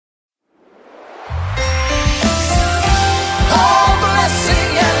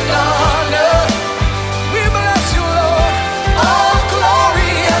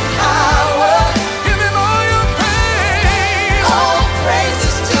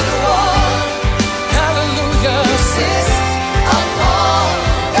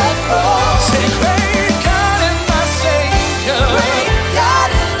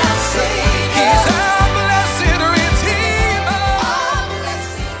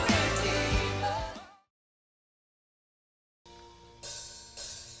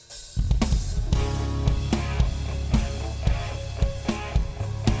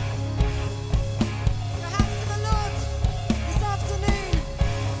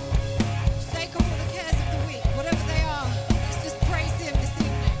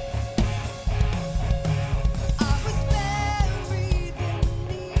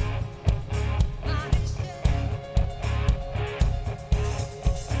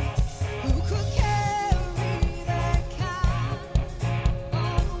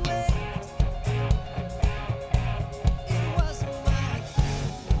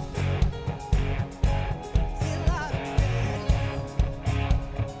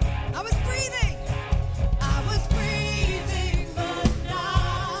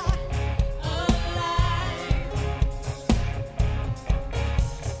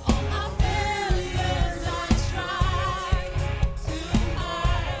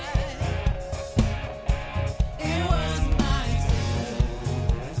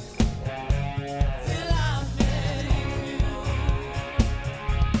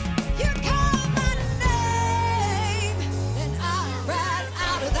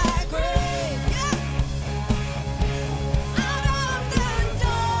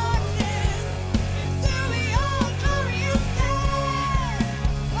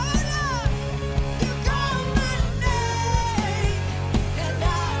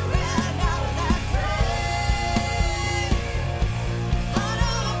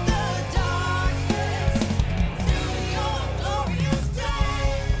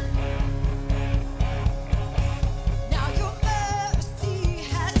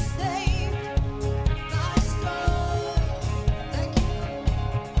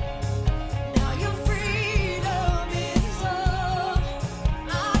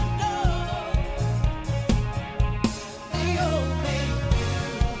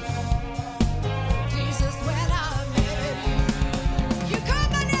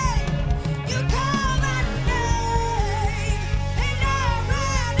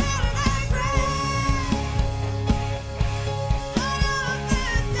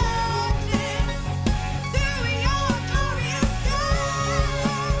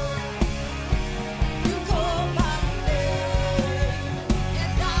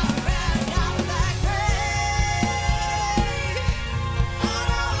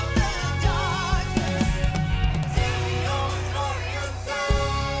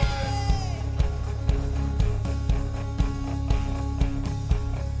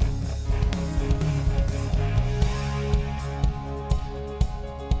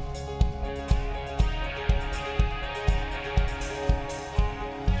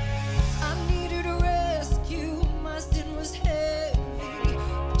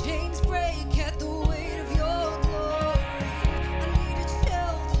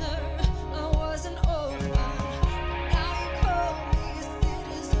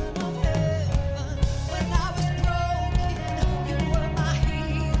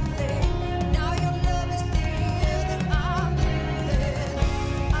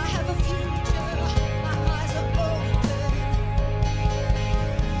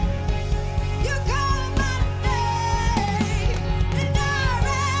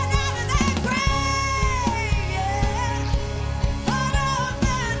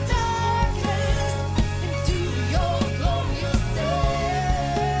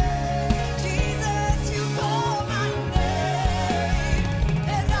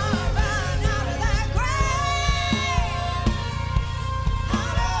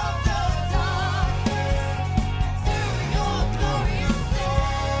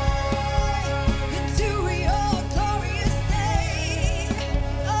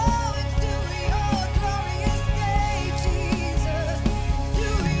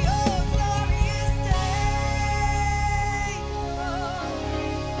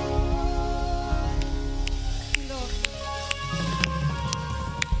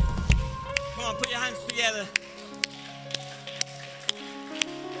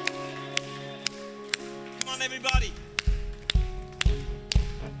on, everybody.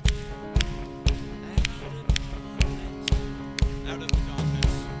 Out of the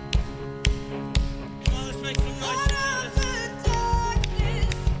darkness. Come on, let's make some noise.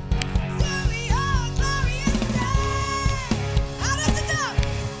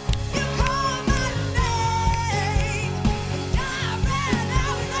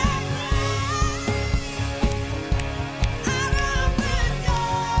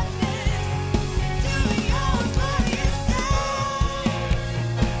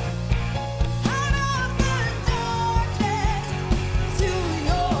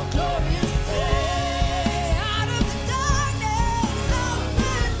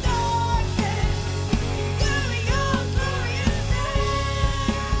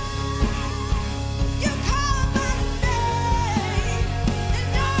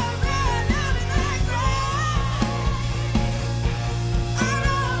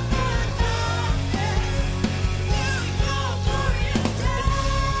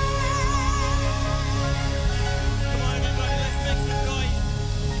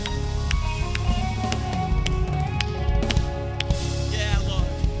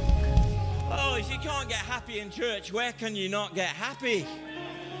 In church, where can you not get happy?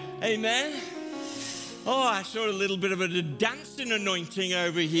 Amen. Oh, I saw a little bit of a dancing anointing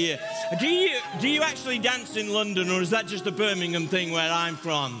over here. Do you actually dance in London, or is that just a Birmingham thing where I'm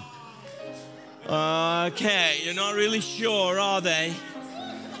from? Okay, you're not really sure, are they?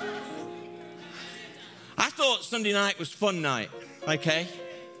 I thought Sunday night was fun night. Okay.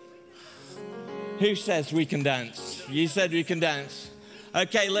 Who says we can dance? You said we can dance.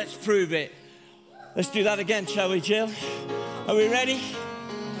 Okay, let's prove it. Let's do that again, shall we, Jill? Are we ready?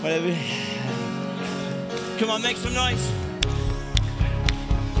 Whatever. Come on, make some noise.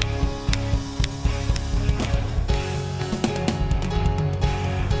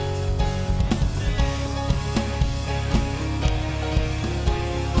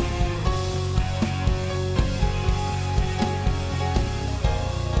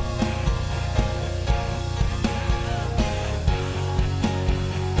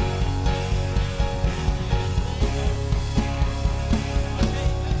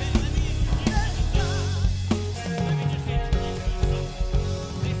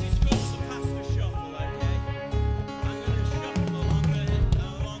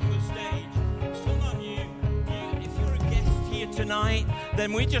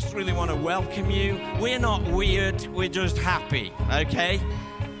 Then we just really want to welcome you. We're not weird, we're just happy, okay?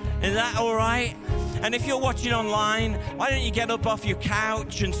 Is that all right? And if you're watching online, why don't you get up off your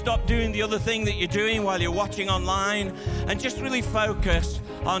couch and stop doing the other thing that you're doing while you're watching online and just really focus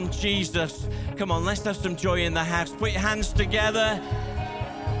on Jesus. Come on, let's have some joy in the house. Put your hands together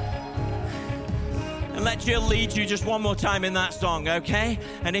and let Jill lead you just one more time in that song, okay?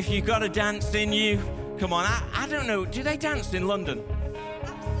 And if you've got a dance in you, come on. I don't know, do they dance in London?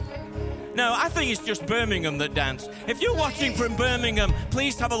 No, I think it's just Birmingham that dance. If you're watching from Birmingham,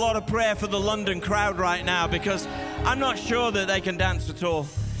 please have a lot of prayer for the London crowd right now, because I'm not sure that they can dance at all.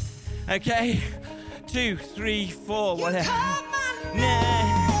 Okay? 2, 3, 4, whatever.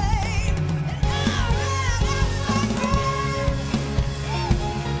 Nah.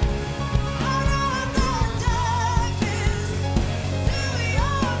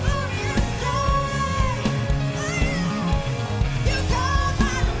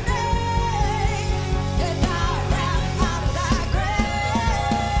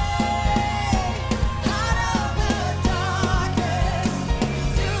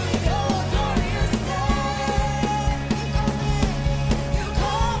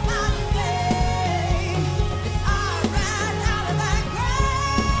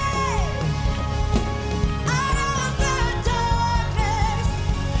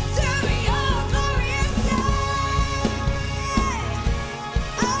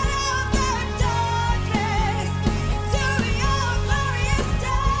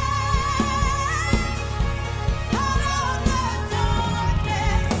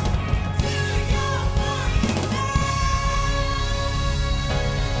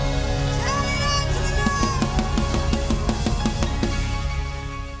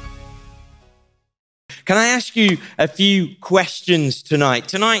 Can I ask you a few questions tonight?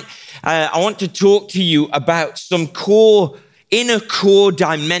 Tonight, I want to talk to you about some inner core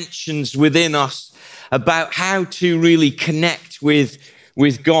dimensions within us, about how to really connect with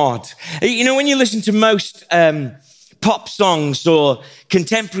God. You know, when you listen to most pop songs or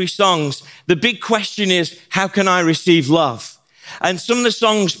contemporary songs, the big question is, how can I receive love? And some of the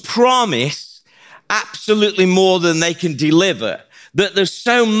songs promise absolutely more than they can deliver. That there's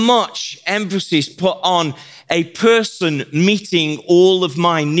so much emphasis put on a person meeting all of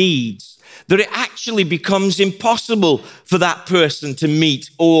my needs that it actually becomes impossible for that person to meet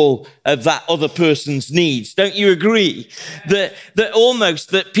all of that other person's needs. Don't you agree? That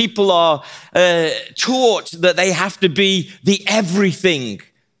almost that people are taught that they have to be the everything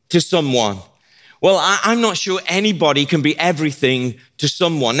to someone. Well, I'm not sure anybody can be everything to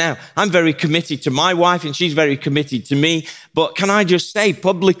someone. Now, I'm very committed to my wife and she's very committed to me. But can I just say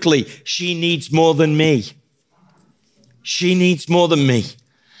publicly, she needs more than me. She needs more than me.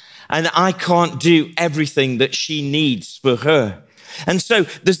 And I can't do everything that she needs for her. And so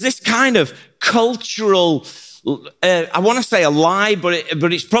there's this kind of cultural, I want to say a lie, but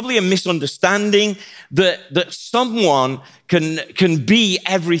it's probably a misunderstanding that someone can be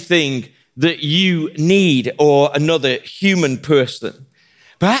everything that you need, or another human person.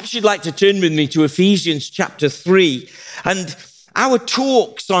 Perhaps you'd like to turn with me to Ephesians chapter 3. And our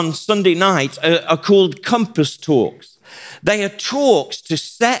talks on Sunday night are called Compass Talks. They are talks to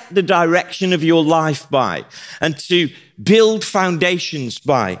set the direction of your life by and to build foundations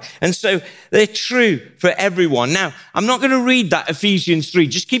by. And so they're true for everyone. Now, I'm not going to read that Ephesians 3.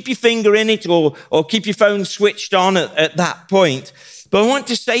 Just keep your finger in it or keep your phone switched on at that point. But I want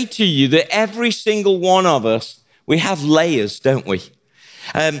to say to you that every single one of us, we have layers, don't we?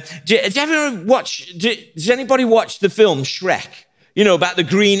 Does anybody watch the film Shrek? You know, about the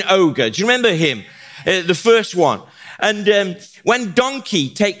green ogre. Do you remember him? The first one. And when Donkey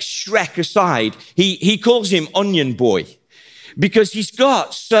takes Shrek aside, he calls him Onion Boy, because he's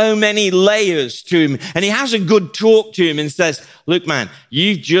got so many layers to him, and he has a good talk to him and says, look, man,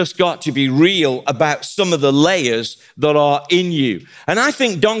 you've just got to be real about some of the layers that are in you. And I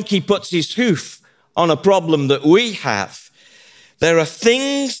think Donkey puts his hoof on a problem that we have. There are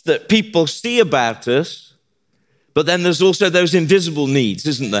things that people see about us, but then there's also those invisible needs,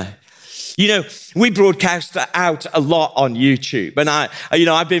 isn't there? You know, we broadcast out a lot on YouTube, and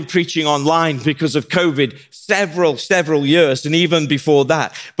I've been preaching online because of COVID several years, and even before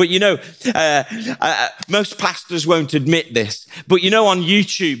that. But most pastors won't admit this, but on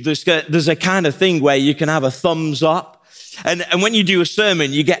YouTube, there's a kind of thing where you can have a thumbs up, and when you do a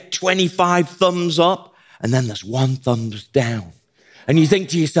sermon, you get 25 thumbs up, and then there's one thumbs down, and you think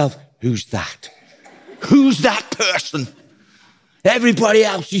to yourself, who's that? Who's that person? Everybody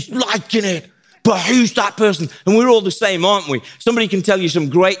else is liking it, but who's that person? And we're all the same, aren't we? Somebody can tell you some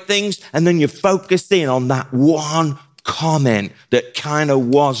great things, and then you focus in on that one comment that kind of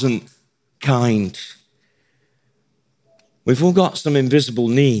wasn't kind. We've all got some invisible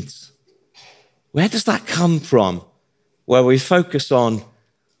needs. Where does that come from? Where we focus on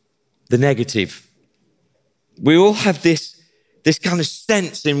the negative. We all have this kind of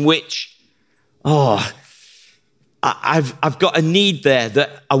sense in which, I've got a need there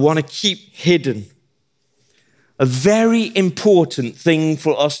that I want to keep hidden. A very important thing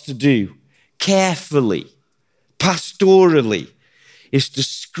for us to do, carefully, pastorally, is to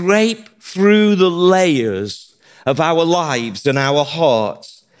scrape through the layers of our lives and our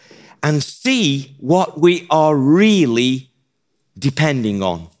hearts and see what we are really depending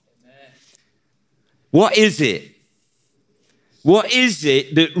on. What is it? What is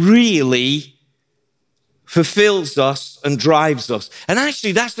it that really fulfills us and drives us? And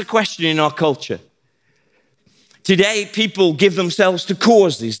actually, that's the question in our culture. Today, people give themselves to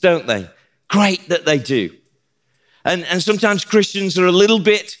causes, don't they? Great that they do. And sometimes Christians are a little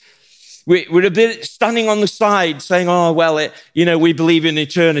bit, we're a bit standing on the side saying, we believe in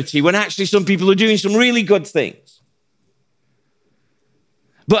eternity, when actually some people are doing some really good things.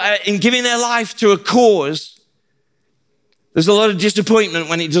 But in giving their life to a cause, there's a lot of disappointment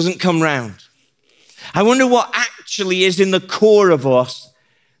when it doesn't come round. I wonder what actually is in the core of us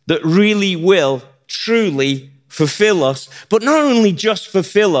that really will truly fulfill us, but not only just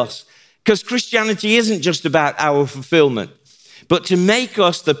fulfill us, because Christianity isn't just about our fulfillment, but to make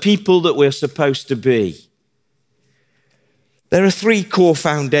us the people that we're supposed to be. There are 3 core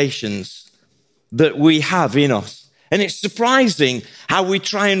foundations that we have in us, and it's surprising how we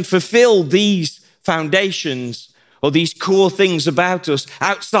try and fulfill these foundations or these core things about us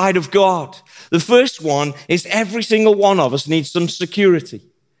outside of God. The first one is every single one of us needs some security.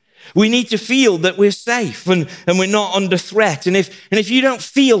 We need to feel that we're safe and we're not under threat. And if you don't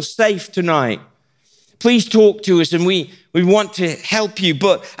feel safe tonight, please talk to us and we want to help you.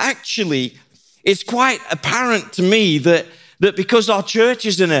 But actually, it's quite apparent to me that because our church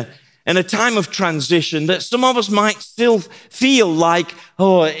is in a time of transition, that some of us might still feel like,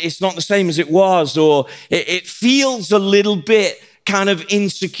 it's not the same as it was, or it feels a little bit kind of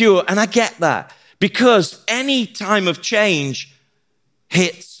insecure. And I get that, because any time of change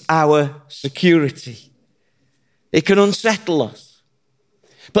hits our security. It can unsettle us.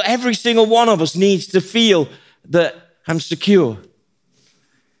 But every single one of us needs to feel that I'm secure.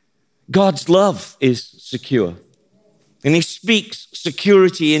 God's love is secure. And he speaks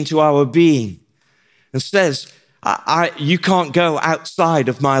security into our being and says, you can't go outside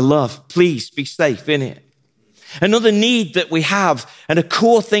of my love. Please be safe in it. Another need that we have, and a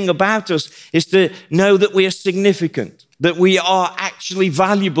core thing about us, is to know that we are significant, that we are actually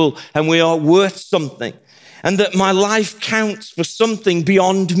valuable and we are worth something, and that my life counts for something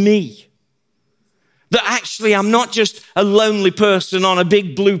beyond me. That actually I'm not just a lonely person on a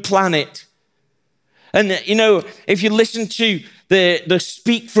big blue planet. And, if you listen to the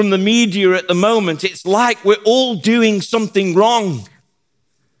speak from the media at the moment, it's like we're all doing something wrong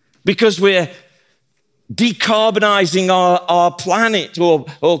because we're decarbonizing our planet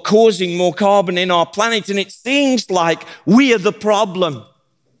or causing more carbon in our planet. And it seems like we are the problem.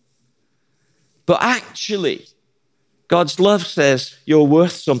 But actually, God's love says, you're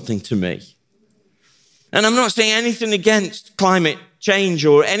worth something to me. And I'm not saying anything against climate change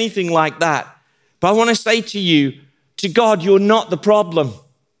or anything like that. But I want to say to you, to God, you're not the problem.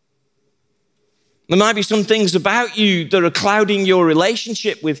 There might be some things about you that are clouding your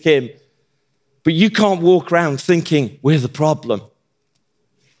relationship with him, but you can't walk around thinking we're the problem.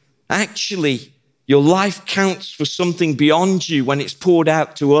 Actually, your life counts for something beyond you when it's poured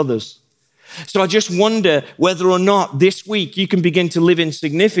out to others. So I just wonder whether or not this week you can begin to live in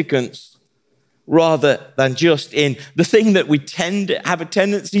significance rather than just in the thing that we have a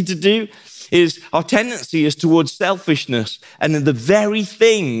tendency to do. Our tendency is towards selfishness and the very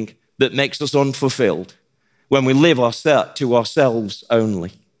thing that makes us unfulfilled when we live to ourselves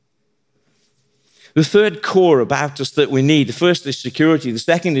only. The third core about us that we need, the first is security, the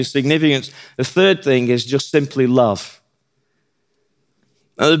second is significance, the third thing is just simply love.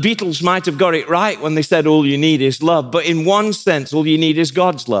 Now, the Beatles might have got it right when they said all you need is love, but in one sense, all you need is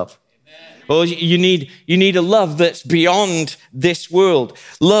God's love. Or you need a love that's beyond this world.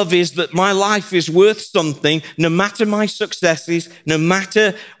 Love is that my life is worth something, no matter my successes, no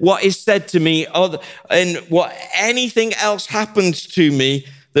matter what is said to me, and what anything else happens to me,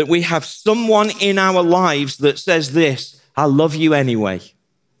 that we have someone in our lives that says this, I love you anyway.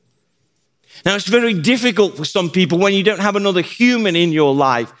 Now, it's very difficult for some people when you don't have another human in your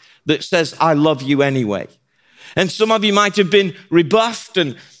life that says, I love you anyway. And some of you might have been rebuffed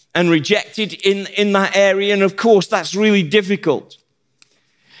and rejected in that area. And of course, that's really difficult.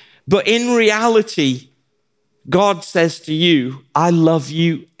 But in reality, God says to you, I love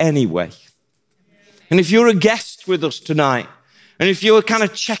you anyway. And if you're a guest with us tonight, and if you're kind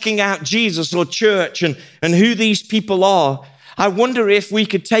of checking out Jesus or church and who these people are, I wonder if we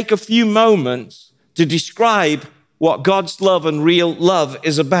could take a few moments to describe what God's love and real love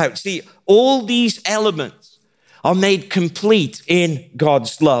is about. See, all these elements are made complete in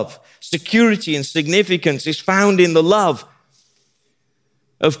God's love. Security and significance is found in the love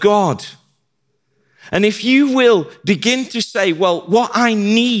of God. And if you will begin to say, well, what I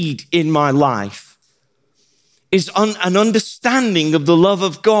need in my life is an understanding of the love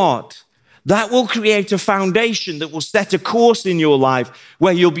of God, that will create a foundation that will set a course in your life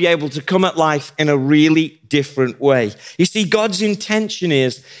where you'll be able to come at life in a really different way. You see, God's intention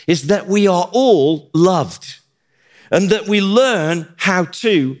is that we are all loved. And that we learn how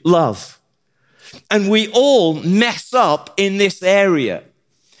to love. And we all mess up in this area.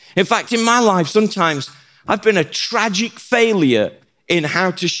 In fact, in my life, sometimes I've been a tragic failure in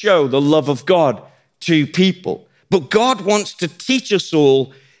how to show the love of God to people. But God wants to teach us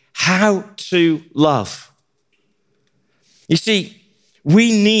all how to love. You see,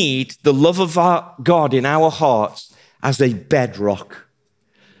 we need the love of our God in our hearts as a bedrock,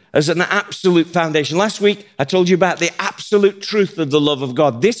 as an absolute foundation. Last week, I told you about the absolute truth of the love of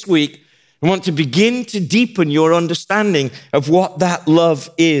God. This week, I want to begin to deepen your understanding of what that love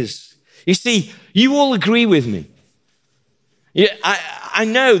is. You see, you all agree with me. Yeah, I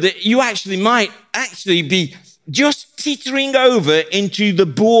know that you might be just teetering over into the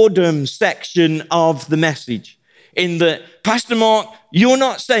boredom section of the message. In that, Pastor Mark, you're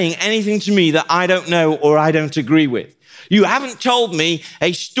not saying anything to me that I don't know or I don't agree with. You haven't told me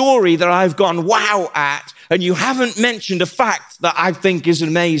a story that I've gone wow at, and you haven't mentioned a fact that I think is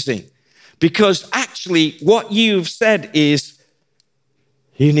amazing. Because actually, what you've said is,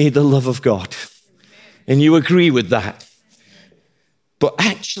 you need the love of God. And you agree with that. But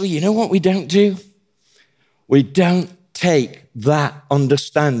actually, you know what we don't do? We don't take that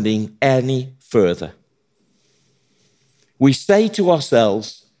understanding any further. We say to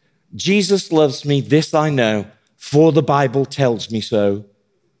ourselves, Jesus loves me, this I know, for the Bible tells me so.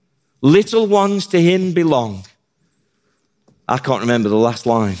 Little ones to him belong. I can't remember the last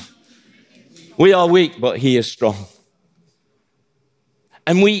line. We are weak, but he is strong.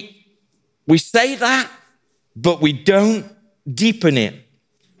 And we say that, but we don't deepen it.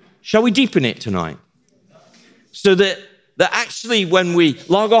 Shall we deepen it tonight? So that actually when we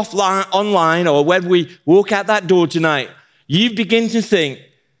log off online or when we walk out that door tonight, you begin to think,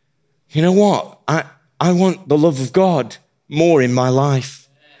 you know what? I want the love of God more in my life.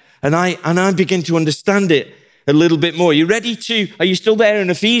 And I begin to understand it a little bit more. Are you still there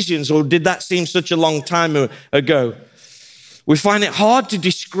in Ephesians, or did that seem such a long time ago? We find it hard to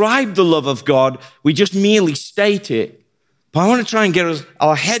describe the love of God. We just merely state it. But I want to try and get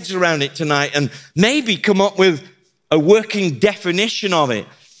our heads around it tonight and maybe come up with a working definition of it.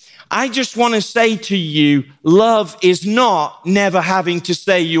 I just want to say to you, love is not never having to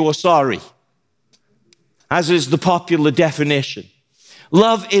say you're sorry, as is the popular definition.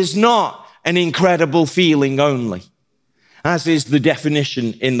 Love is not an incredible feeling only, as is the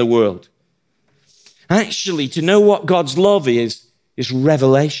definition in the world. Actually, to know what God's love is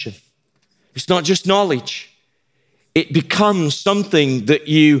revelation. It's not just knowledge. It becomes something that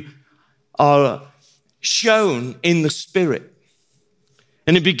you are shown in the Spirit.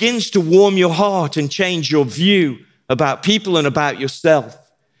 And it begins to warm your heart and change your view about people and about yourself.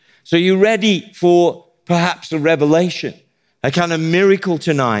 So you're ready for perhaps a revelation, a kind of miracle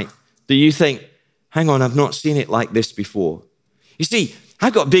tonight that you think, hang on, I've not seen it like this before. You see,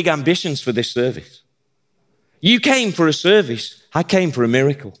 I've got big ambitions for this service. You came for a service. I came for a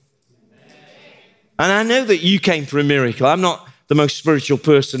miracle. And I know that you came for a miracle. I'm not the most spiritual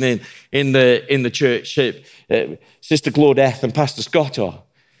person in the church. Sister Claudette and Pastor Scott are.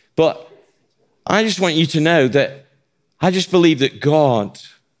 But I just want you to know that I just believe that God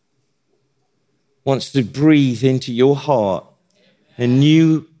wants to breathe into your heart a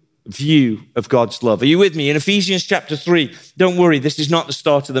new view of God's love. Are you with me? In Ephesians chapter 3, don't worry, this is not the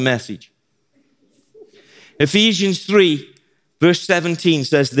start of the message. Ephesians 3, verse 17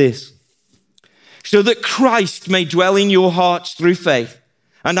 says this: so that Christ may dwell in your hearts through faith.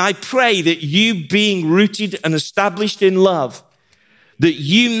 And I pray that you, being rooted and established in love, that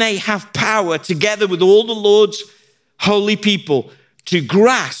you may have power together with all the Lord's holy people to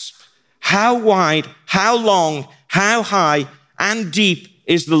grasp how wide, how long, how high and deep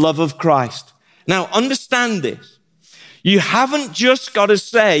is the love of Christ. Now, understand this. You haven't just got to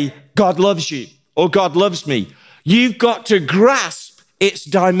say, God loves you or God loves me. You've got to grasp its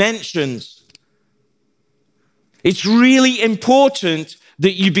dimensions. It's really important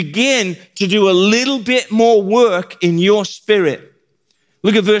that you begin to do a little bit more work in your spirit.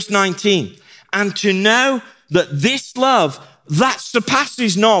 Look at verse 19. And to know that this love that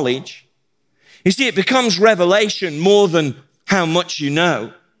surpasses knowledge, you see, it becomes revelation more than how much you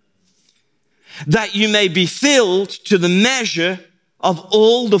know, that you may be filled to the measure of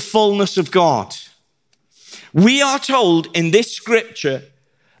all the fullness of God. We are told in this scripture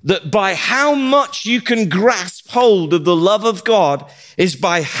that by how much you can grasp hold of the love of God is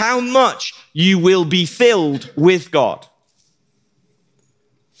by how much you will be filled with God.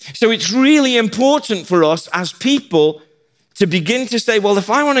 So it's really important for us as people to begin to say, well,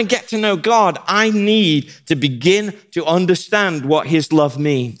 if I want to get to know God, I need to begin to understand what his love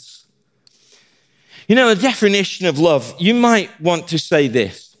means. You know, a definition of love, you might want to say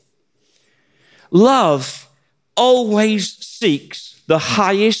this: love always seeks the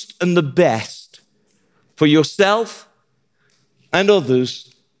highest and the best for yourself and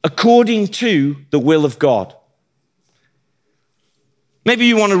others according to the will of God. Maybe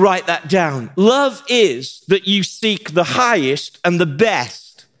you want to write that down. Love is that you seek the highest and the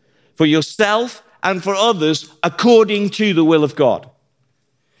best for yourself and for others according to the will of God.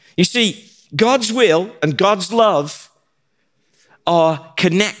 You see, God's will and God's love are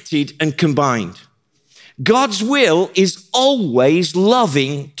connected and combined. God's will is always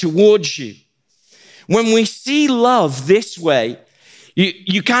loving towards you. When we see love this way,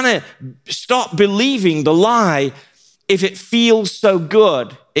 you kind of stop believing the lie, if it feels so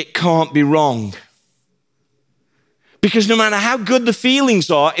good, it can't be wrong. Because no matter how good the feelings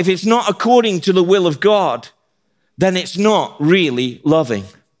are, if it's not according to the will of God, then it's not really loving.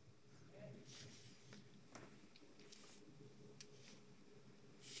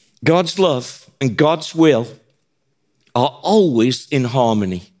 God's love and God's will are always in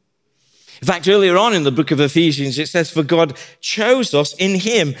harmony. In fact, earlier on in the book of Ephesians, it says, for God chose us in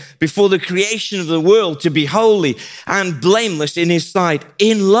him before the creation of the world to be holy and blameless in his sight.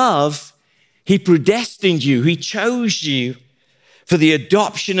 In love, he predestined you. He chose you for the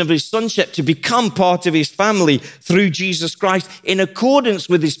adoption of his sonship to become part of his family through Jesus Christ in accordance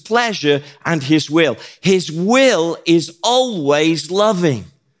with his pleasure and his will. His will is always loving.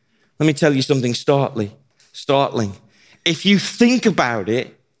 Let me tell you something startling. If you think about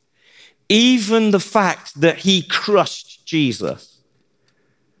it, even the fact that he crushed Jesus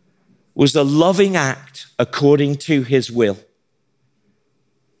was a loving act according to his will.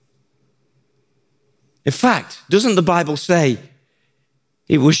 In fact, doesn't the Bible say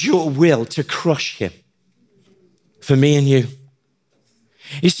it was your will to crush him for me and you?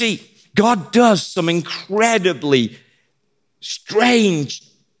 You see, God does some incredibly strange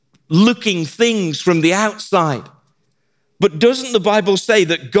looking things from the outside. But doesn't the Bible say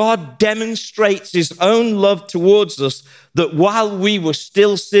that God demonstrates his own love towards us, that while we were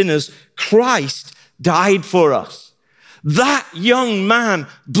still sinners, Christ died for us? That young man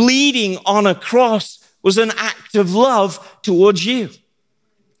bleeding on a cross was an act of love towards you.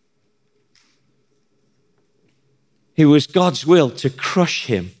 It was God's will to crush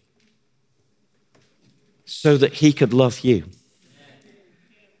him so that he could love you.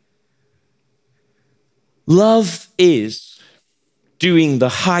 Love is doing the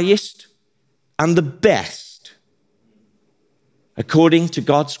highest and the best according to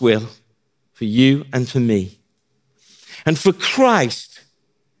God's will for you and for me. And for Christ,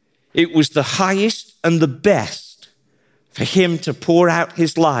 it was the highest and the best for him to pour out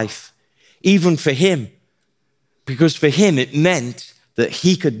his life, even for him, because for him it meant that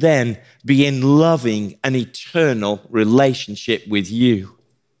he could then be in loving and eternal relationship with you.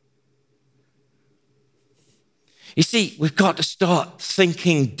 You see, we've got to start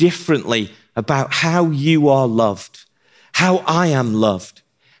thinking differently about how you are loved, how I am loved,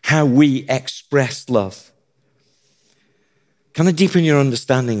 how we express love. Can I deepen your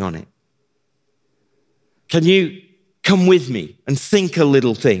understanding on it? Can you come with me and think a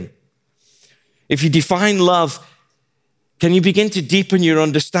little thing? If you define love, can you begin to deepen your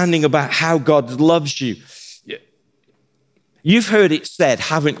understanding about how God loves you? You've heard it said,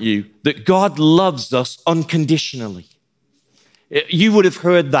 haven't you, that God loves us unconditionally. You would have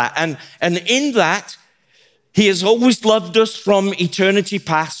heard that. And in that, he has always loved us from eternity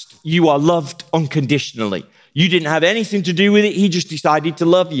past. You are loved unconditionally. You didn't have anything to do with it. He just decided to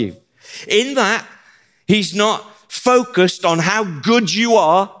love you. In that, he's not focused on how good you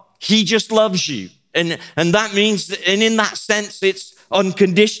are. He just loves you. And that means, and in that sense, it's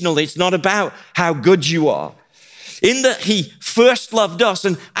unconditional. It's not about how good you are. In that he first loved us,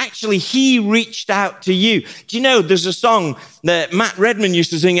 and actually he reached out to you. Do you know, there's a song that Matt Redman used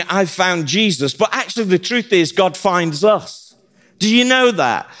to sing, "I've found Jesus," but actually the truth is God finds us. Do you know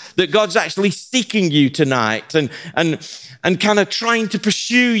that? That God's actually seeking you tonight and kind of trying to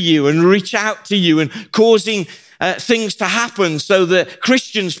pursue you and reach out to you and causing things to happen so that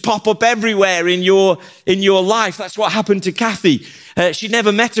Christians pop up everywhere in your life. That's what happened to Kathy. She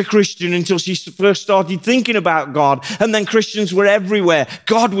never met a Christian until she first started thinking about God. And then Christians were everywhere.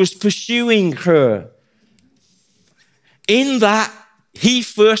 God was pursuing her. In that, he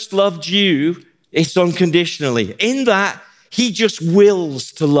first loved you, it's unconditionally. In that, he just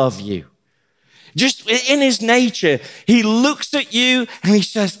wills to love you. Just in his nature, he looks at you and he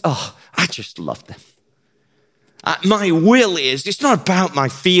says, "Oh, I just love them. My will is, it's not about my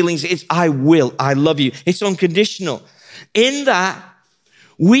feelings, it's I love you." It's unconditional. In that,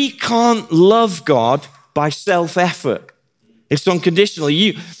 we can't love God by self-effort. It's unconditional.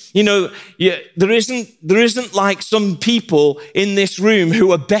 There isn't like some people in this room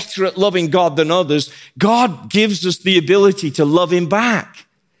who are better at loving God than others. God gives us the ability to love him back.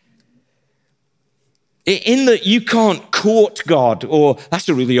 In that you can't court God, or that's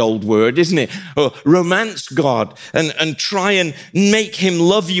a really old word, isn't it? Or romance God and try and make him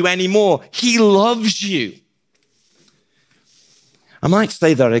love you anymore. He loves you. I might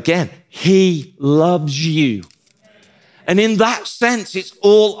say that again. He loves you. And in that sense, it's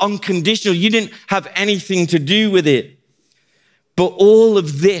all unconditional. You didn't have anything to do with it. But all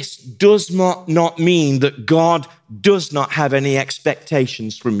of this does not mean that God does not have any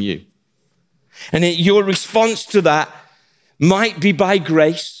expectations from you. And your response to that might be by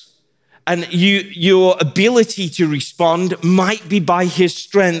grace, and your ability to respond might be by his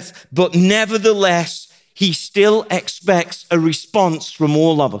strength, but nevertheless, he still expects a response from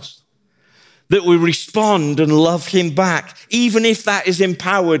all of us. That we respond and love him back, even if that is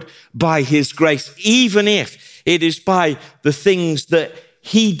empowered by his grace, even if it is by the things that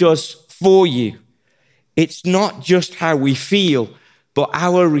he does for you. It's not just how we feel, but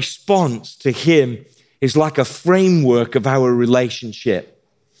our response to him is like a framework of our relationship.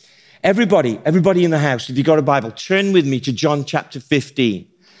 Everybody in the house, if you've got a Bible, turn with me to John chapter 15.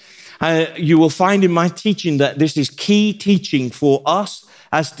 You will find in my teaching that this is key teaching for us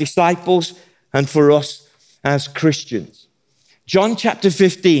as disciples and for us as Christians. John chapter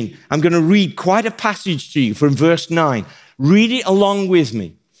 15, I'm going to read quite a passage to you from verse 9. Read it along with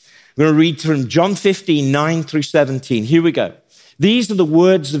me. I'm going to read from John 15, 9 through 17. Here we go. These are the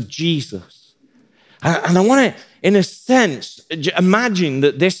words of Jesus. And I want to, in a sense, imagine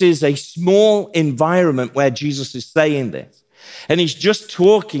that this is a small environment where Jesus is saying this. And he's just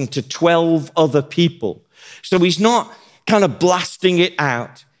talking to 12 other people. So he's not kind of blasting it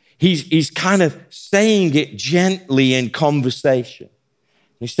out. He's kind of saying it gently in conversation.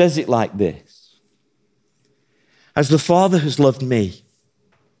 He says it like this. As the Father has loved me.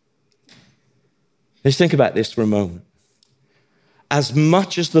 Let's think about this for a moment. As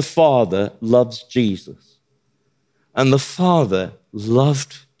much as the Father loves Jesus, and the Father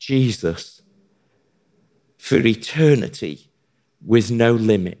loved Jesus for eternity with no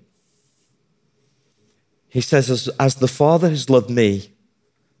limit. He says, as the Father has loved me,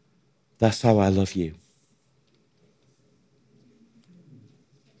 that's how I love you.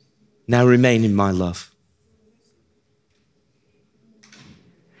 Now remain in my love.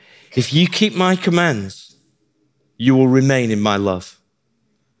 If you keep my commands, you will remain in my love.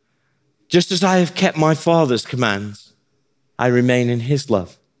 Just as I have kept my Father's commands, I remain in his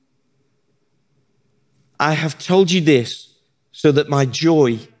love. I have told you this so that my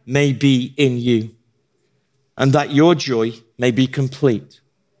joy may be in you and that your joy may be complete.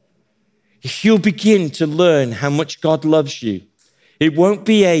 If you'll begin to learn how much God loves you, it won't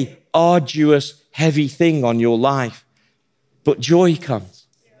be an arduous, heavy thing on your life, but joy comes.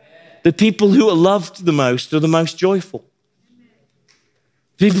 The people who are loved the most are the most joyful.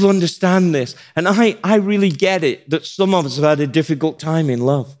 People understand this. And I really get it that some of us have had a difficult time in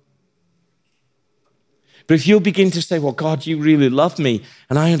love. But if you'll begin to say, well, God, you really love me,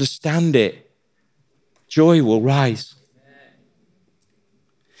 and I understand it, joy will rise.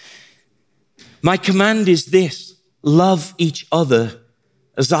 My command is this: love each other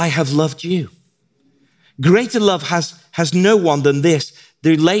as I have loved you. Greater love has no one than this,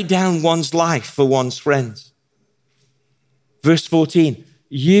 to lay down one's life for one's friends. Verse 14,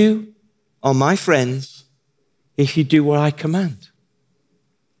 you are my friends if you do what I command.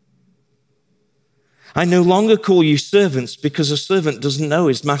 I no longer call you servants because a servant doesn't know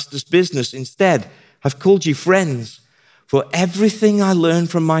his master's business. Instead, I've called you friends, for everything I learned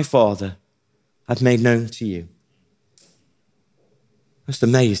from my Father, I've made known to you. That's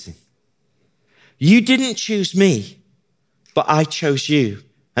amazing. You didn't choose me, but I chose you,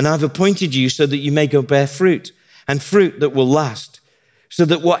 and I've appointed you so that you may go bear fruit, and fruit that will last, so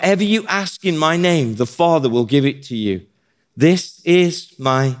that whatever you ask in my name, the Father will give it to you. This is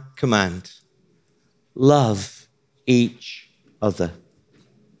my command. Love each other.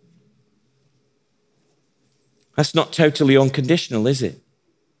 That's not totally unconditional, is it?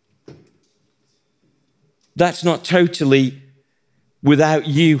 That's not totally without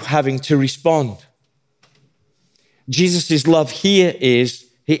you having to respond. Jesus' love here is,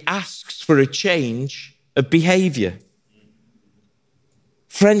 he asks for a change of behavior.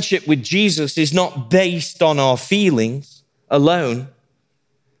 Friendship with Jesus is not based on our feelings alone,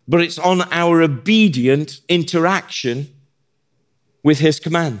 but it's on our obedient interaction with his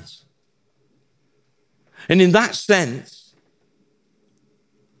commands. And in that sense,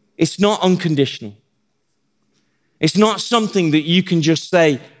 it's not unconditional. It's not something that you can just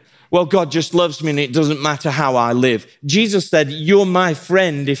say, well, God just loves me and it doesn't matter how I live. Jesus said, you're my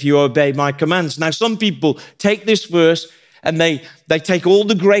friend if you obey my commands. Now, some people take this verse and they take all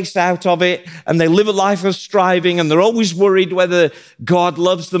the grace out of it and they live a life of striving and they're always worried whether God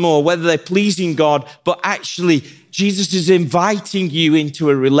loves them or whether they're pleasing God. But actually, Jesus is inviting you into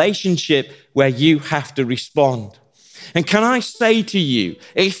a relationship where you have to respond. And can I say to you,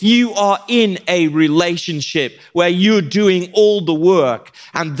 if you are in a relationship where you're doing all the work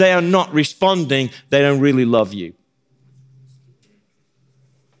and they are not responding, they don't really love you.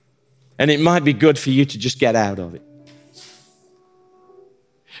 And it might be good for you to just get out of it.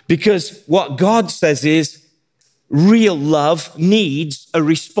 Because what God says is, real love needs a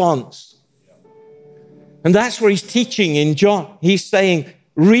response. And that's where he's teaching in John. He's saying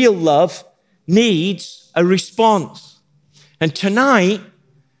real love needs a response. And tonight,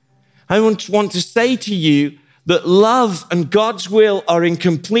 I want to say to you that love and God's will are in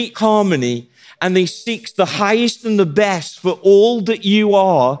complete harmony, and he seeks the highest and the best for all that you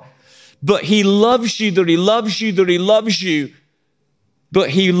are. But he loves you, that he loves you, that he loves you. But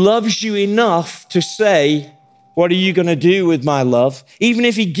he loves you enough to say, What are you going to do with my love? Even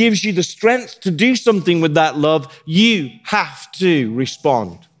if he gives you the strength to do something with that love, you have to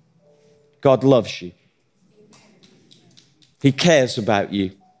respond. God loves you. He cares about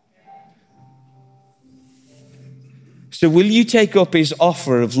you. So will you take up his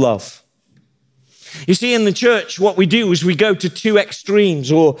offer of love? You see, in the church, what we do is we go to two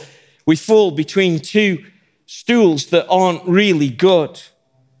extremes, or we fall between two stools that aren't really good.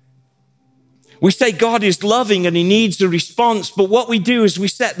 We say God is loving and he needs a response, but what we do is we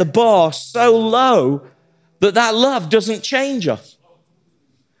set the bar so low that love doesn't change us.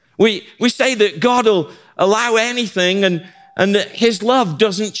 We say that God will allow anything and that his love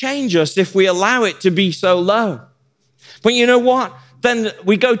doesn't change us if we allow it to be so low. But you know what? Then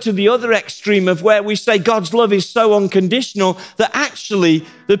we go to the other extreme of where we say God's love is so unconditional that actually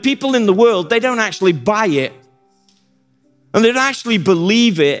the people in the world, they don't actually buy it. And they don't actually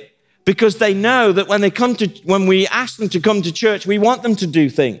believe it. Because they know that when we ask them to come to church, we want them to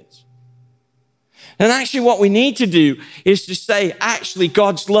do things. And actually what we need to do is to say, actually,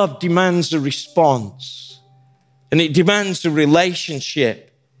 God's love demands a response. And it demands a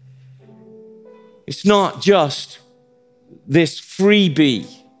relationship. It's not just this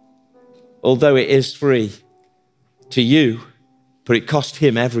freebie, although it is free to you, but it cost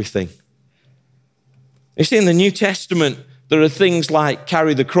him everything. You see, in the New Testament, there are things like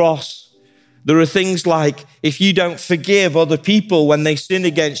carry the cross. There are things like if you don't forgive other people when they sin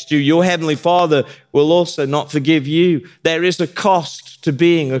against you, your heavenly Father will also not forgive you. There is a cost to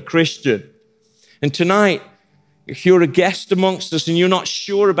being a Christian. And tonight, if you're a guest amongst us and you're not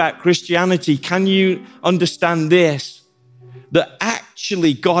sure about Christianity, can you understand this? That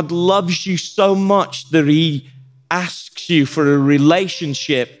actually God loves you so much that he asks you for a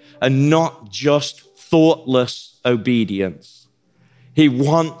relationship and not just thoughtless obedience. He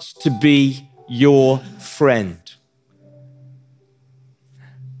wants to be your friend.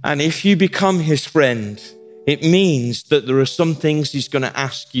 And if you become his friend, it means that there are some things he's going to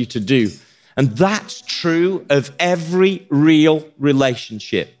ask you to do. And that's true of every real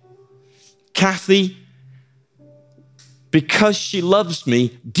relationship. Kathy, because she loves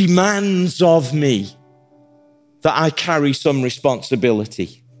me, demands of me that I carry some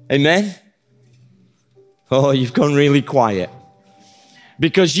responsibility. Amen? Oh, you've gone really quiet.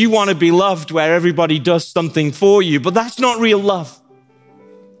 Because you want to be loved where everybody does something for you, but that's not real love.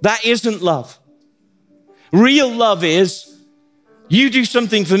 That isn't love. Real love is you do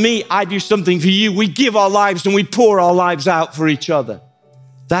something for me, I do something for you. We give our lives and we pour our lives out for each other.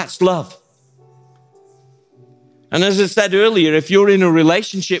 That's love. And as I said earlier, if you're in a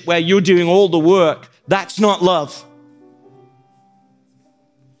relationship where you're doing all the work, that's not love.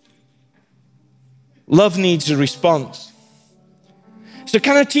 Love needs a response. So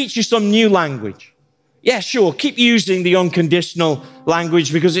can I teach you some new language? Yeah, sure. Keep using the unconditional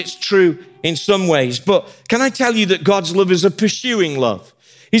language because it's true in some ways. But can I tell you that God's love is a pursuing love?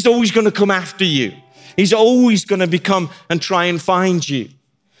 He's always going to come after you. He's always going to come and try and find you.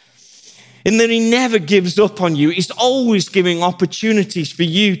 And that he never gives up on you. He's always giving opportunities for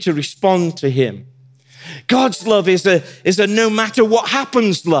you to respond to him. God's love is a no matter what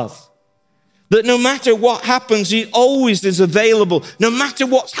happens love. That no matter what happens, he always is available. No matter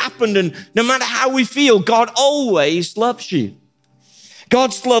what's happened and no matter how we feel, God always loves you.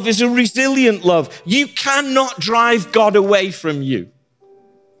 God's love is a resilient love. You cannot drive God away from you.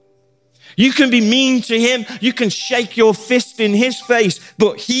 You can be mean to him. You can shake your fist in his face,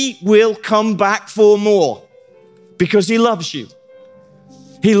 but he will come back for more because he loves you.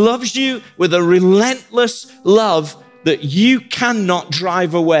 He loves you with a relentless love that you cannot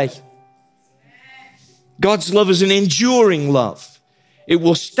drive away. God's love is an enduring love. It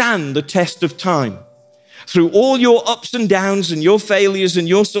will stand the test of time. Through all your ups and downs and your failures and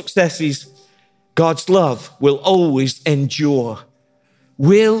your successes, God's love will always endure.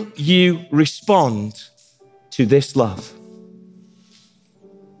 Will you respond to this love?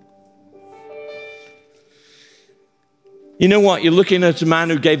 You know what? You're looking at a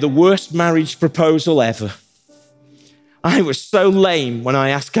man who gave the worst marriage proposal ever. I was so lame when I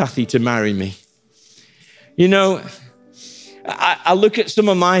asked Kathy to marry me. You know, I look at some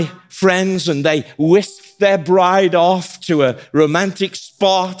of my friends and they whisked their bride off to a romantic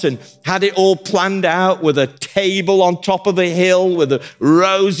spot and had it all planned out with a table on top of the hill with the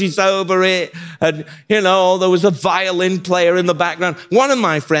roses over it. And, you know, there was a violin player in the background. One of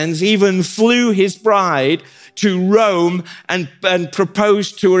my friends even flew his bride to Rome and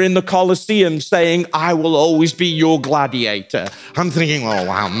proposed to her in the Colosseum saying, "I will always be your gladiator." I'm thinking, oh,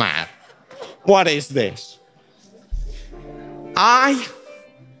 wow, man, what is this?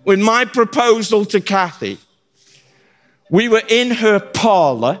 With my proposal to Kathy, We were in her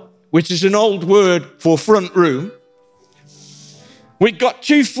parlor, which is an old word for front room. We got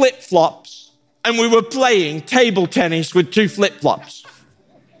 2 flip-flops, and we were playing table tennis with 2 flip-flops.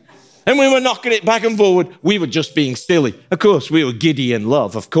 And we were knocking it back and forward. We were just being silly. Of course, we were giddy in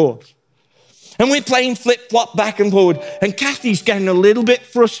love, of course. And we're playing flip-flop back and forward. And Kathy's getting a little bit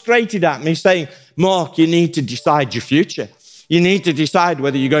frustrated at me, saying, Mark, you need to decide your future. You need to decide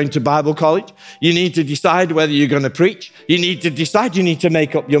whether you're going to Bible college. You need to decide whether you're going to preach. You need to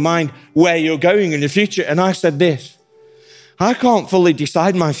make up your mind where you're going in the future. And I said this, I can't fully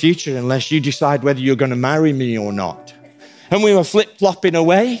decide my future unless you decide whether you're going to marry me or not. And we were flip-flopping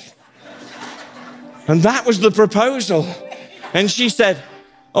away. And that was the proposal. And she said,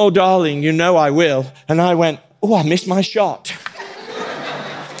 oh, darling, you know I will. And I went, oh, I missed my shot.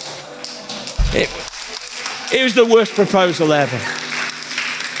 It was the worst proposal ever.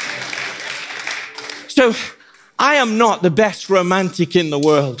 So I am not the best romantic in the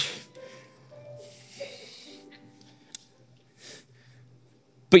world.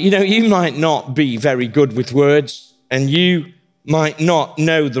 But you might not be very good with words, and you might not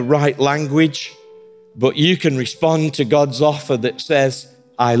know the right language, but you can respond to God's offer that says,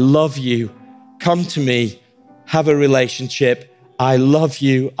 I love you, come to me, have a relationship. I love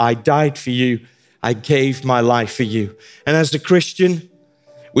you, I died for you, I gave my life for you. And as a Christian,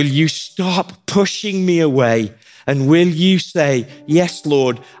 will you stop pushing me away? And will you say, yes,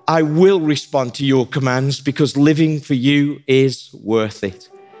 Lord, I will respond to your commands because living for you is worth it.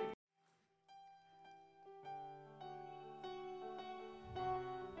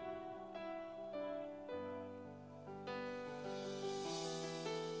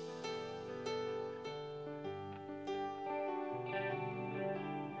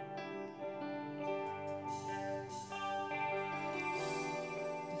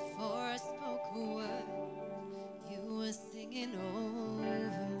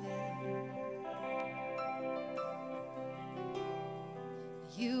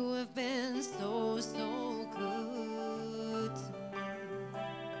 You have been so, so good to me.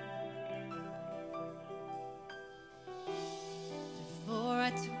 Before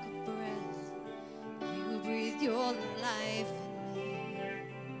I took a breath, you breathed your life in me.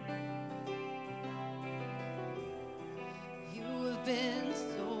 You have been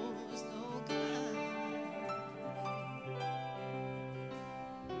so, so good.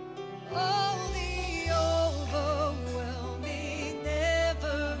 Oh, the overwhelming,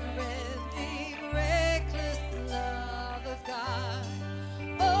 never-ending, reckless love of God.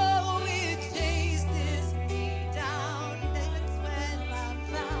 Oh, it chases me down. That's when I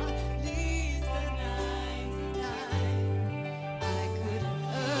found these 99. I couldn't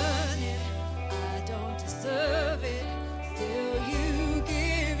earn it. I don't deserve it. Still, you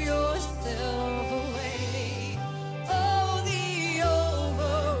give yourself away. Oh, the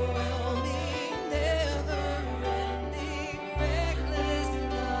overwhelming, never-ending, reckless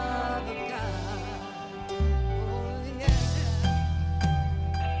love of God. Oh, yeah.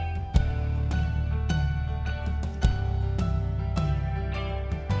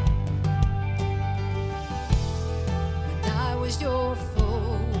 When I was your